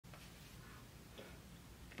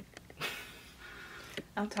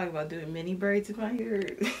I'm talking about doing mini braids in my hair.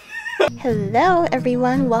 Hello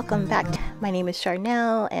everyone, welcome back. My name is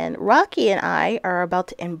Charnel and Rocky and I are about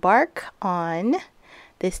to embark on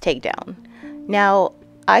this takedown. Now,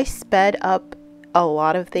 I sped up a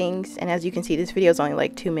lot of things, and as you can see, this video is only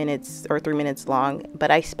like 2 minutes or 3 minutes long,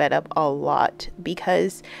 but I sped up a lot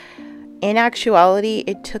because in actuality,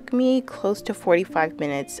 it took me close to 45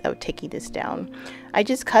 minutes of taking this down. I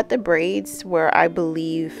just cut the braids where I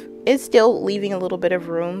believe it's still leaving a little bit of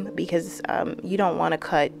room because you don't want to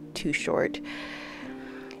cut too short.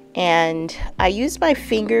 And I used my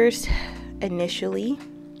fingers initially,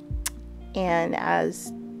 and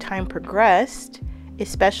as time progressed,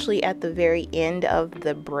 especially at the very end of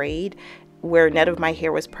the braid where none of my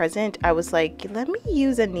hair was present, I was like, let me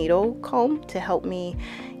use a needle comb to help me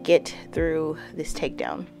get through this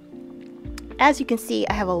takedown. As you can see,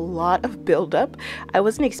 I have a lot of buildup. I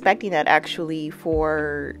wasn't expecting that actually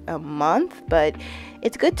for a month, but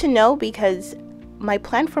it's good to know because my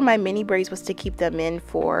plan for my mini braids was to keep them in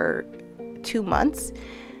for 2 months.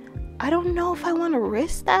 I don't know if I want to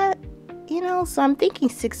risk that, so I'm thinking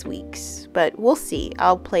 6 weeks, but we'll see.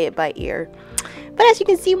 I'll play it by ear. But as you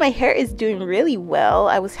can see, my hair is doing really well.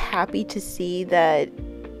 I was happy to see that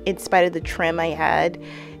in spite of the trim I had,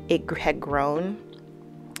 it had grown.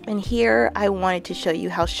 And here I wanted to show you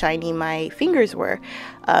how shiny my fingers were,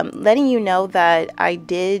 letting you know that I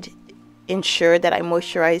did ensure that I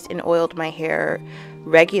moisturized and oiled my hair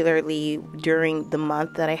regularly during the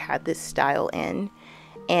month that I had this style in.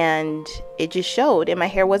 And it just showed, and my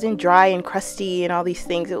hair wasn't dry and crusty and all these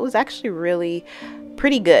things. It was actually really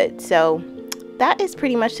pretty good. So that is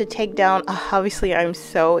pretty much the takedown. Obviously, I'm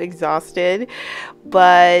so exhausted,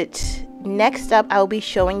 but next up, I'll be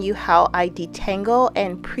showing you how I detangle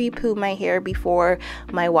and pre-poo my hair before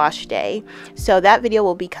my wash day. So that video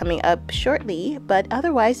will be coming up shortly, but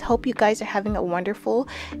otherwise, hope you guys are having a wonderful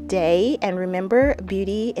day. And remember,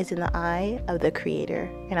 beauty is in the eye of the creator.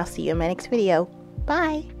 And I'll see you in my next video.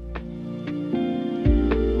 Bye!